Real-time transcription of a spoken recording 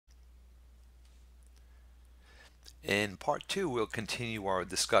In part two, we'll continue our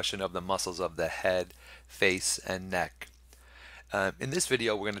discussion of the muscles of the head, face, and neck. In this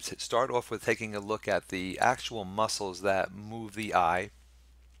video, we're going to start off with taking a look at the actual muscles that move the eye.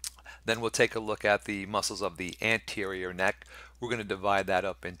 Then we'll take a look at the muscles of the anterior neck. We're going to divide that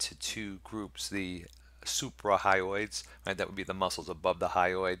up into two groups, the suprahyoids, right? That would be the muscles above the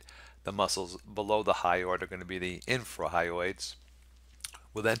hyoid. The muscles below the hyoid are going to be the infrahyoids.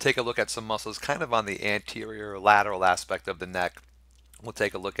 We'll then take a look at some muscles kind of on the anterior lateral aspect of the neck. We'll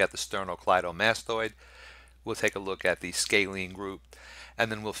take a look at the sternocleidomastoid. We'll take a look at the scalene group.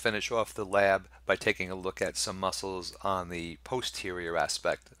 And then we'll finish off the lab by taking a look at some muscles on the posterior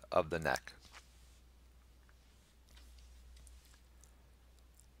aspect of the neck.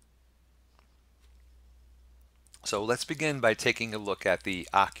 So let's begin by taking a look at the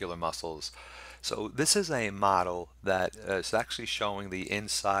ocular muscles. So this is a model that is actually showing the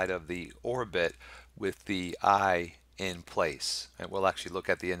inside of the orbit with the eye in place. And we'll actually look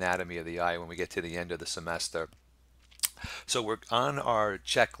at the anatomy of the eye when we get to the end of the semester. So we're on our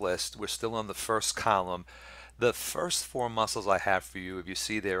checklist. We're still on the first column. The first four muscles I have for you, if you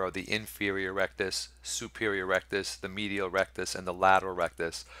see there, are the inferior rectus, superior rectus, the medial rectus, and the lateral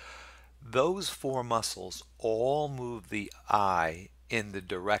rectus. Those four muscles all move the eye in the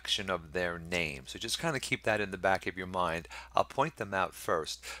direction of their name. So just kind of keep that in the back of your mind. I'll point them out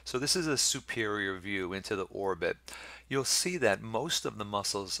first. So this is a superior view into the orbit. You'll see that most of the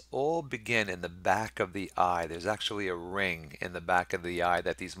muscles all begin in the back of the eye. There's actually a ring in the back of the eye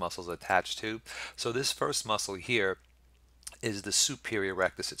that these muscles attach to. So this first muscle here is the superior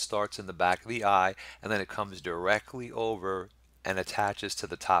rectus. It starts in the back of the eye and then it comes directly over and attaches to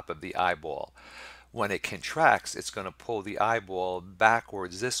the top of the eyeball. When it contracts, it's going to pull the eyeball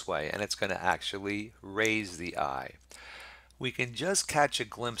backwards this way, and it's going to actually raise the eye. We can just catch a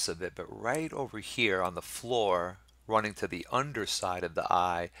glimpse of it, but right over here on the floor, running to the underside of the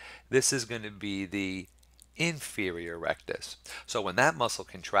eye, this is going to be the inferior rectus. So when that muscle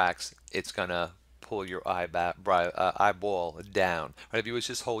contracts, it's going to pull your eyeball down. Right? If you would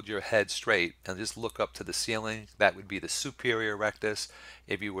just hold your head straight and just look up to the ceiling, that would be the superior rectus.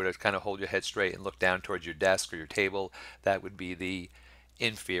 If you were to kind of hold your head straight and look down towards your desk or your table, that would be the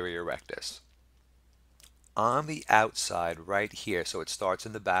inferior rectus. On the outside right here, so it starts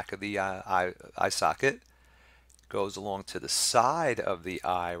in the back of the eye socket, goes along to the side of the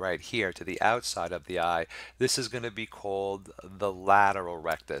eye right here to the outside of the eye. This is going to be called the lateral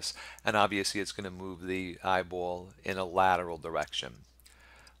rectus, and obviously it's going to move the eyeball in a lateral direction.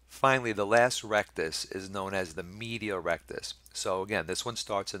 Finally, the last rectus is known as the medial rectus. So again, this one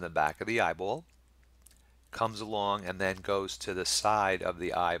starts in the back of the eyeball, comes along and then goes to the side of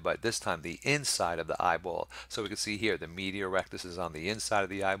the eye, but this time the inside of the eyeball. So we can see here the medial rectus is on the inside of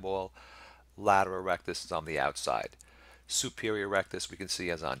the eyeball, lateral rectus is on the outside. Superior rectus we can see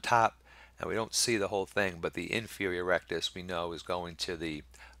as on top, and we don't see the whole thing, but the inferior rectus we know is going to the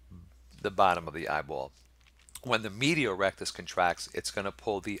bottom of the eyeball. When the medial rectus contracts, it's going to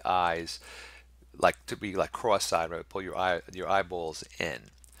pull the eyes like to be like cross-eyed, right? Pull your eyeballs in.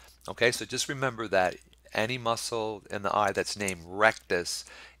 Okay, so just remember that any muscle in the eye that's named rectus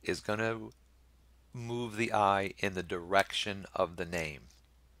is going to move the eye in the direction of the name.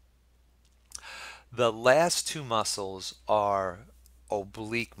 The last two muscles are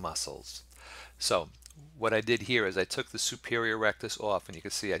oblique muscles. So what I did here is I took the superior rectus off, and you can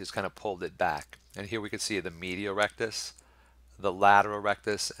see I just kind of pulled it back. And here we can see the medial rectus, the lateral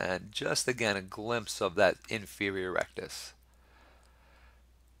rectus, and just again a glimpse of that inferior rectus.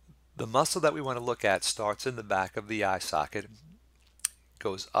 The muscle that we want to look at starts in the back of the eye socket,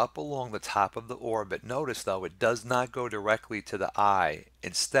 goes up along the top of the orbit. Notice though, it does not go directly to the eye.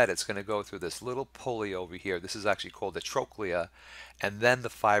 Instead, it's going to go through this little pulley over here. This is actually called the trochlea, and then the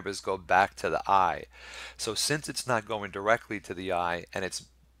fibers go back to the eye. So since it's not going directly to the eye and its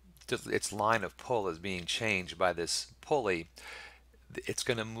line of pull is being changed by this pulley, it's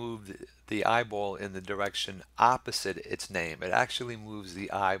going to move the eyeball in the direction opposite its name. It actually moves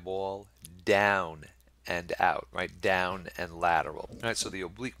the eyeball down and out, right? Down and lateral. Right? So the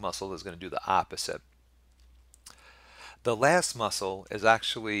oblique muscle is going to do the opposite. The last muscle is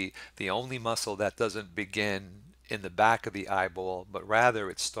actually the only muscle that doesn't begin in the back of the eyeball, but rather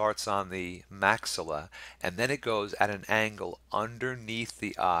it starts on the maxilla and then it goes at an angle underneath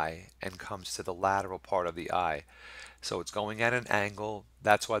the eye and comes to the lateral part of the eye. So it's going at an angle.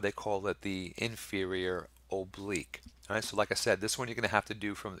 That's why they call it the inferior oblique. All right, so like I said, this one you're going to have to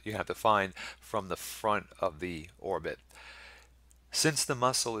do you have to find from the front of the orbit. Since the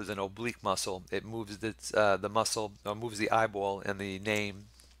muscle is an oblique muscle, it moves the muscle, or moves the eyeball and the name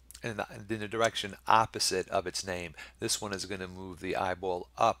in the direction opposite of its name. This one is going to move the eyeball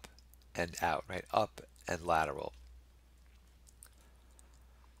up and out, right? Up and lateral.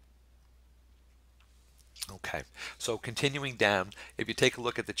 Okay, so continuing down, if you take a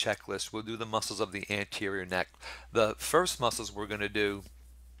look at the checklist, we'll do the muscles of the anterior neck. The first muscles we're going to do,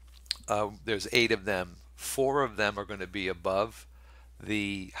 there's 8 of them. 4 of them are going to be above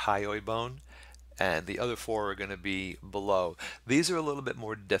the hyoid bone, and the other 4 are going to be below. These are a little bit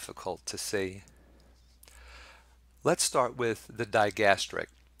more difficult to see. Let's start with the digastric.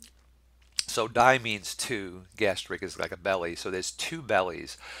 So di means 2, gastric is like a belly, so there's 2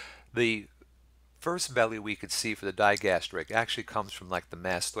 bellies. The first belly we could see for the digastric actually comes from like the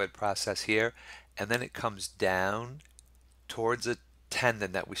mastoid process here, and then it comes down towards a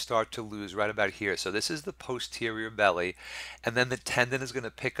tendon that we start to lose right about here. So this is the posterior belly, and then the tendon is going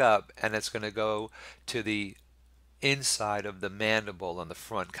to pick up and it's going to go to the inside of the mandible on the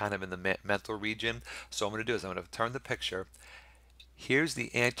front, kind of in the mental region. So what I'm going to do is I'm going to turn the picture. Here's the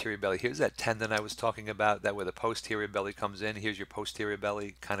anterior belly. Here's that tendon I was talking about, that where the posterior belly comes in. Here's your posterior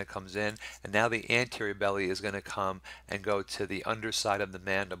belly, kind of comes in. And now the anterior belly is going to come and go to the underside of the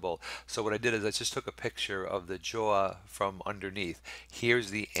mandible. So what I did is I just took a picture of the jaw from underneath.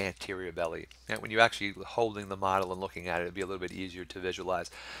 Here's the anterior belly. And when you're actually holding the model and looking at it, it'll be a little bit easier to visualize.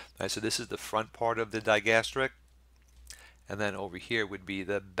 All right, so this is the front part of the digastric. And then over here would be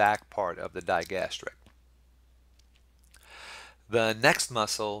the back part of the digastric. The next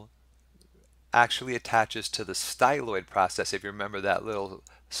muscle actually attaches to the styloid process. If you remember that little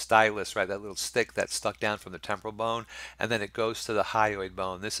stylus, right, that little stick that's stuck down from the temporal bone, and then it goes to the hyoid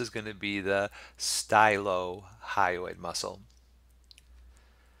bone. This is going to be the stylohyoid muscle.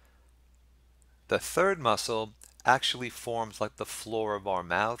 The third muscle actually forms like the floor of our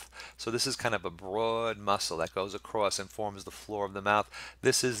mouth. So this is kind of a broad muscle that goes across and forms the floor of the mouth.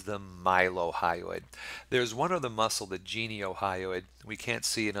 This is the mylohyoid. There's one other muscle, the geniohyoid. We can't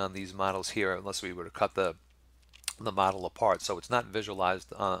see it on these models here unless we were to cut the model apart, so it's not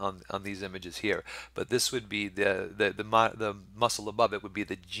visualized on these images here, but this would be the muscle above it would be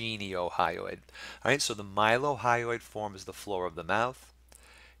the geniohyoid. All right, so the mylohyoid forms the floor of the mouth.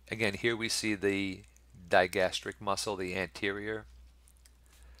 Again, here we see the digastric muscle, the anterior.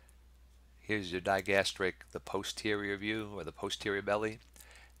 Here's your digastric, the posterior view, or the posterior belly.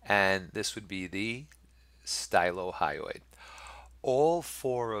 And this would be the stylohyoid. All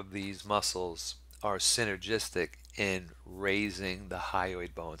 4 of these muscles are synergistic in raising the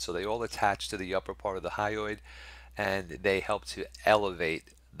hyoid bone. So they all attach to the upper part of the hyoid, and they help to elevate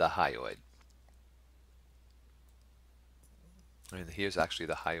the hyoid. And here's actually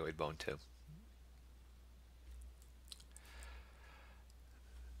the hyoid bone too.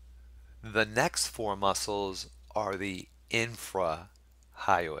 The next 4 muscles are the infrahyoids.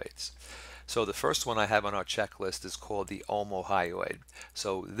 So the first one I have on our checklist is called the omohyoid.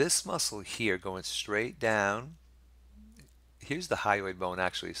 So this muscle here going straight down, here's the hyoid bone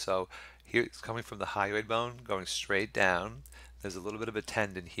actually. So here it's coming from the hyoid bone, going straight down. There's a little bit of a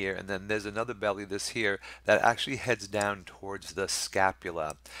tendon here, and then there's another belly, this here, that actually heads down towards the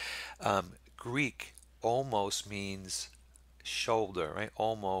scapula. Greek almost means shoulder, right?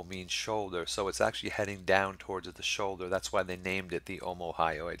 Omo means shoulder, so it's actually heading down towards the shoulder. That's why they named it the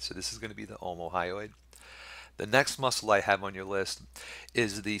omohyoid. So this is going to be the omohyoid. The next muscle I have on your list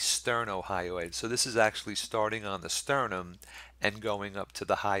is the sternohyoid. So this is actually starting on the sternum and going up to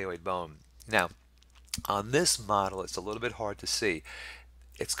the hyoid bone. Now, on this model, it's a little bit hard to see.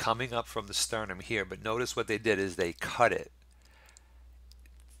 It's coming up from the sternum here, but notice what they did is they cut it.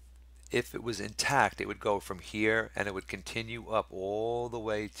 If it was intact, it would go from here and it would continue up all the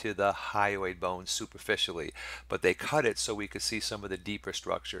way to the hyoid bone superficially. But they cut it so we could see some of the deeper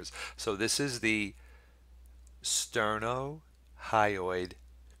structures. So this is the sternohyoid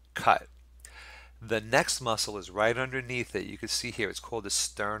cut. The next muscle is right underneath it. You can see here it's called the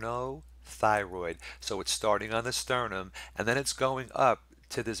sternothyroid. So it's starting on the sternum and then it's going up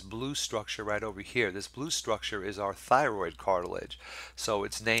to this blue structure right over here. This blue structure is our thyroid cartilage. So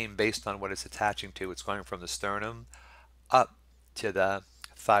it's named based on what it's attaching to. It's going from the sternum up to the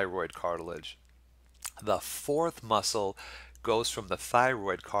thyroid cartilage. The 4th muscle goes from the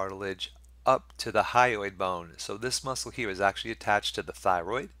thyroid cartilage up to the hyoid bone. So this muscle here is actually attached to the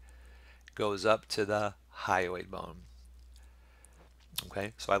thyroid, goes up to the hyoid bone.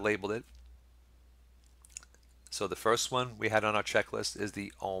 Okay, so I labeled it. So the first one we had on our checklist is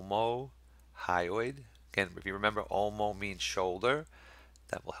the omohyoid. Again, if you remember, omo means shoulder.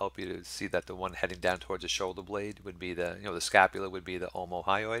 That will help you to see that the one heading down towards the shoulder blade would be the, the scapula would be the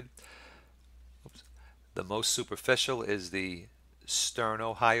omohyoid. Oops. The most superficial is the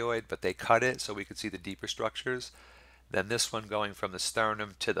sternohyoid, but they cut it so we could see the deeper structures. Then this one going from the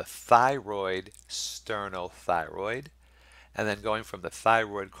sternum to the thyroid, sternothyroid. And then going from the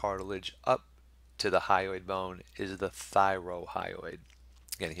thyroid cartilage up to the hyoid bone is the thyrohyoid.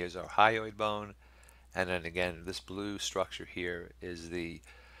 Again, here's our hyoid bone. And then again, this blue structure here is the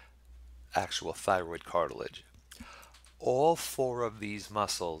actual thyroid cartilage. All four of these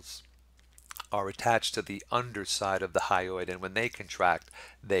muscles are attached to the underside of the hyoid, and when they contract,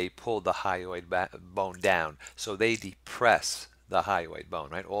 they pull the hyoid bone down. So they depress the hyoid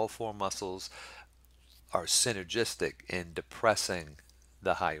bone, right? All four muscles are synergistic in depressing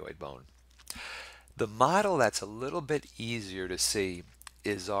the hyoid bone. The model that's a little bit easier to see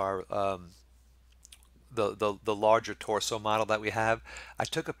is our the larger torso model that we have. I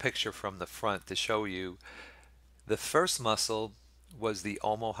took a picture from the front to show you. The first muscle was the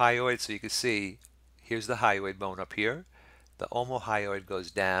omohyoid, so you can see here's the hyoid bone up here. The omohyoid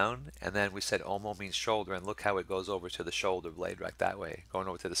goes down, and then we said omo means shoulder, and look how it goes over to the shoulder blade right that way, going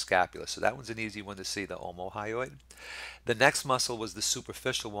over to the scapula. So that one's an easy one to see, the omohyoid. The next muscle was the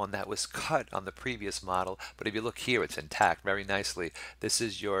superficial one that was cut on the previous model, but if you look here, it's intact very nicely. This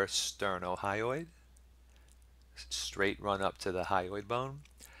is your sternohyoid, straight run up to the hyoid bone.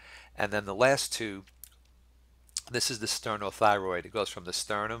 And then the last two, this is the sternothyroid. It goes from the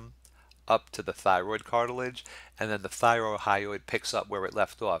sternum up to the thyroid cartilage, and then the thyrohyoid picks up where it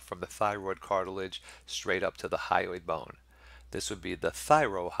left off, from the thyroid cartilage straight up to the hyoid bone. This would be the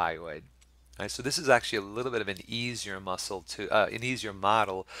thyrohyoid. Right, so this is actually a little bit of an easier muscle to an easier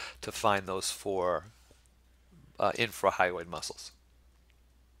model to find those four infrahyoid muscles.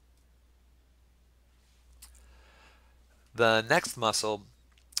 The next muscle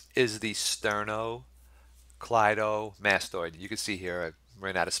is the sternocleidomastoid. You can see here I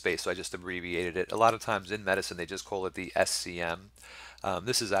ran out of space, so I just abbreviated it. A lot of times in medicine they just call it the SCM.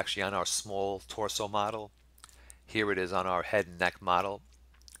 This is actually on our small torso model. Here it is on our head and neck model.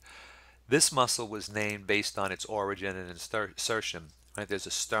 This muscle was named based on its origin and insertion. Right? There's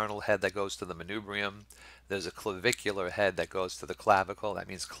a sternal head that goes to the manubrium. There's a clavicular head that goes to the clavicle. That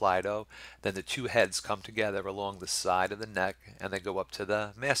means cleido. Then the two heads come together along the side of the neck, and they go up to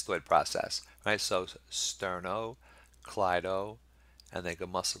the mastoid process. Right? So sterno, cleido, and then the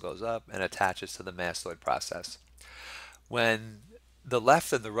muscle goes up and attaches to the mastoid process. When the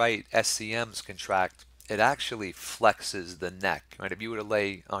left and the right SCMs contract, it actually flexes the neck. Right? If you were to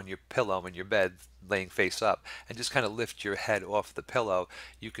lay on your pillow in your bed, laying face up, and just kind of lift your head off the pillow,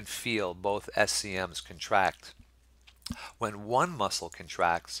 you can feel both SCMs contract. When one muscle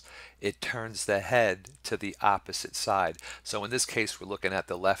contracts, it turns the head to the opposite side. So in this case, we're looking at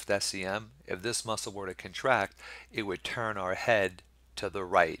the left SCM. If this muscle were to contract, it would turn our head to the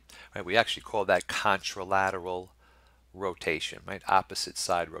right. Right? We actually call that contralateral rotation, right? Opposite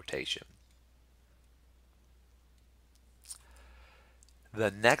side rotation. The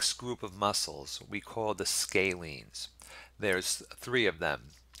next group of muscles we call the scalenes. There's three of them.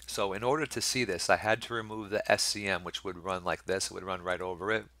 So in order to see this, I had to remove the SCM, which would run like this. It would run right over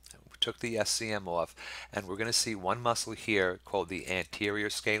it. We took the SCM off, and we're going to see one muscle here called the anterior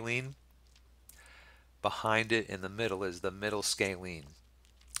scalene. Behind it in the middle is the middle scalene.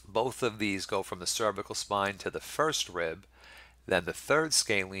 Both of these go from the cervical spine to the first rib. Then the third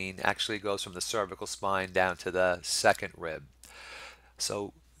scalene actually goes from the cervical spine down to the second rib.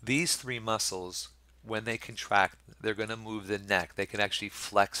 So these three muscles, when they contract, they're going to move the neck. They can actually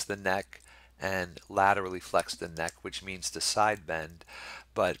flex the neck and laterally flex the neck, which means to side bend.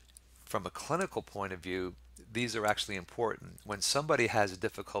 But from a clinical point of view, these are actually important. When somebody has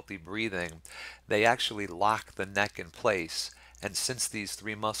difficulty breathing, they actually lock the neck in place. And since these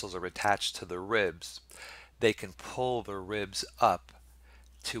three muscles are attached to the ribs, they can pull the ribs up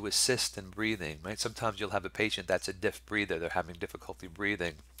to assist in breathing, right? Sometimes you'll have a patient that's a diff breather, they're having difficulty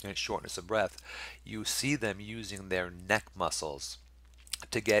breathing and shortness of breath. You see them using their neck muscles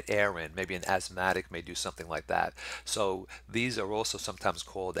to get air in. Maybe an asthmatic may do something like that. So these are also sometimes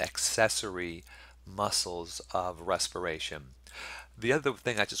called accessory muscles of respiration. The other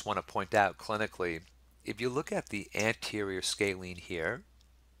thing I just want to point out clinically, if you look at the anterior scalene here,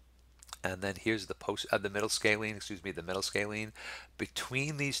 and then here's the middle scalene, the middle scalene.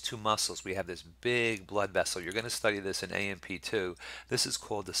 Between these two muscles, we have this big blood vessel. You're going to study this in A&P2. This is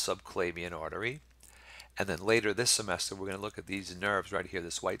called the subclavian artery. And then later this semester, we're going to look at these nerves right here,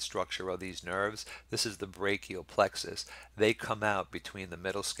 this white structure of these nerves. This is the brachial plexus. They come out between the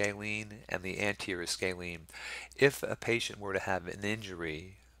middle scalene and the anterior scalene. If a patient were to have an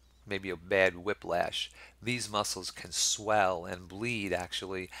injury, maybe a bad whiplash, these muscles can swell and bleed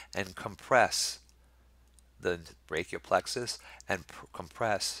actually and compress the brachial plexus and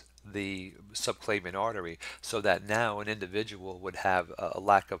compress the subclavian artery, so that now an individual would have a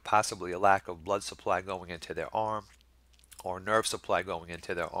lack of, possibly a lack of blood supply going into their arm, or nerve supply going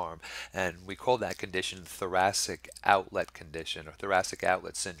into their arm. And we call that condition thoracic outlet condition, or thoracic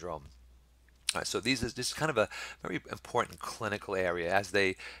outlet syndrome. So these is just kind of a very important clinical area, as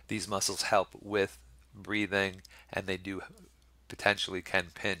these muscles help with breathing, and they do potentially can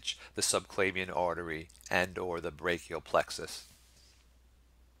pinch the subclavian artery and or the brachial plexus.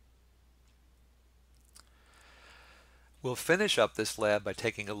 We'll finish up this lab by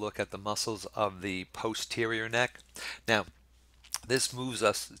taking a look at the muscles of the posterior neck. Now, this moves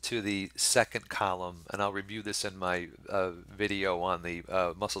us to the second column, and I'll review this in my video on the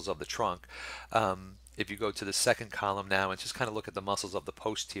muscles of the trunk. If you go to the second column now and just kind of look at the muscles of the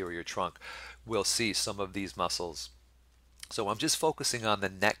posterior trunk, we'll see some of these muscles. So I'm just focusing on the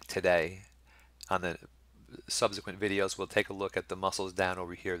neck today. On the subsequent videos, we'll take a look at the muscles down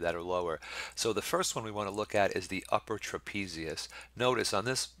over here that are lower. So the first one we want to look at is the upper trapezius. Notice on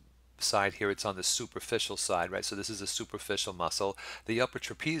this side here, it's on the superficial side, right? So this is a superficial muscle. The upper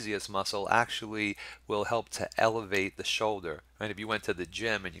trapezius muscle actually will help to elevate the shoulder, right? If you went to the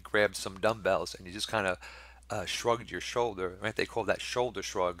gym and you grabbed some dumbbells and you just kind of shrugged your shoulder, right? They call that shoulder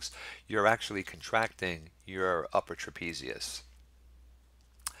shrugs. You're actually contracting your upper trapezius.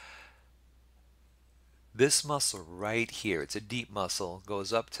 This muscle right here, it's a deep muscle,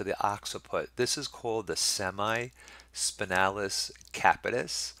 goes up to the occiput. This is called the semispinalis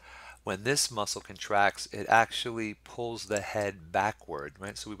capitis. When this muscle contracts, it actually pulls the head backward,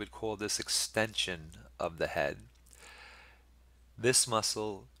 right? So we would call this extension of the head. This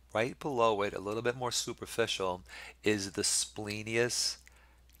muscle right below it, a little bit more superficial, is the splenius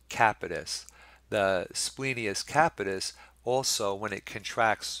capitis. The splenius capitis also, when it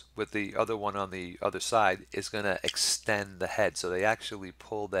contracts with the other one on the other side, is going to extend the head. So they actually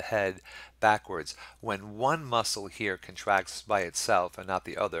pull the head backwards. When one muscle here contracts by itself and not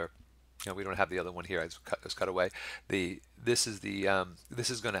the other, we don't have the other one here. It's cut away. This is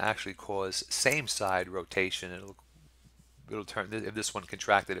going to actually cause same side rotation. It'll turn, if this one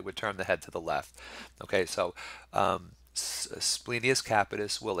contracted, it would turn the head to the left. Okay, so splenius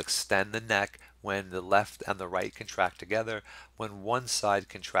capitis will extend the neck when the left and the right contract together. When one side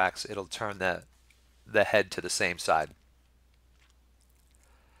contracts, it'll turn the head to the same side.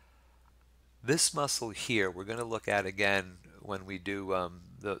 This muscle here, we're going to look at again when we do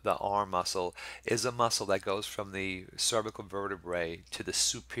the arm muscle, is a muscle that goes from the cervical vertebrae to the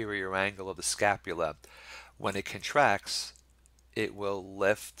superior angle of the scapula. When it contracts, it will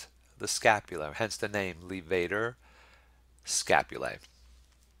lift the scapula, hence the name levator scapulae.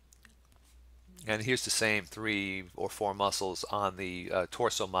 And here's the same 3 or 4 muscles on the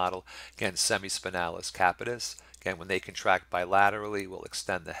torso model. Again, semispinalis capitis. Again, when they contract bilaterally, will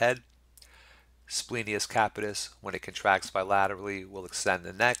extend the head. Splenius capitis, when it contracts bilaterally, will extend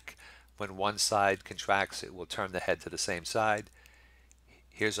the neck. When one side contracts, it will turn the head to the same side.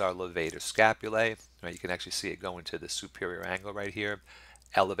 Here's our levator scapulae. Right, you can actually see it go into the superior angle right here.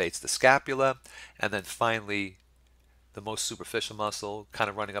 Elevates the scapula. And then finally, the most superficial muscle kind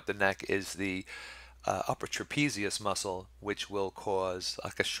of running up the neck is the upper trapezius muscle, which will cause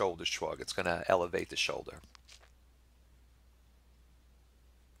like a shoulder shrug. It's going to elevate the shoulder.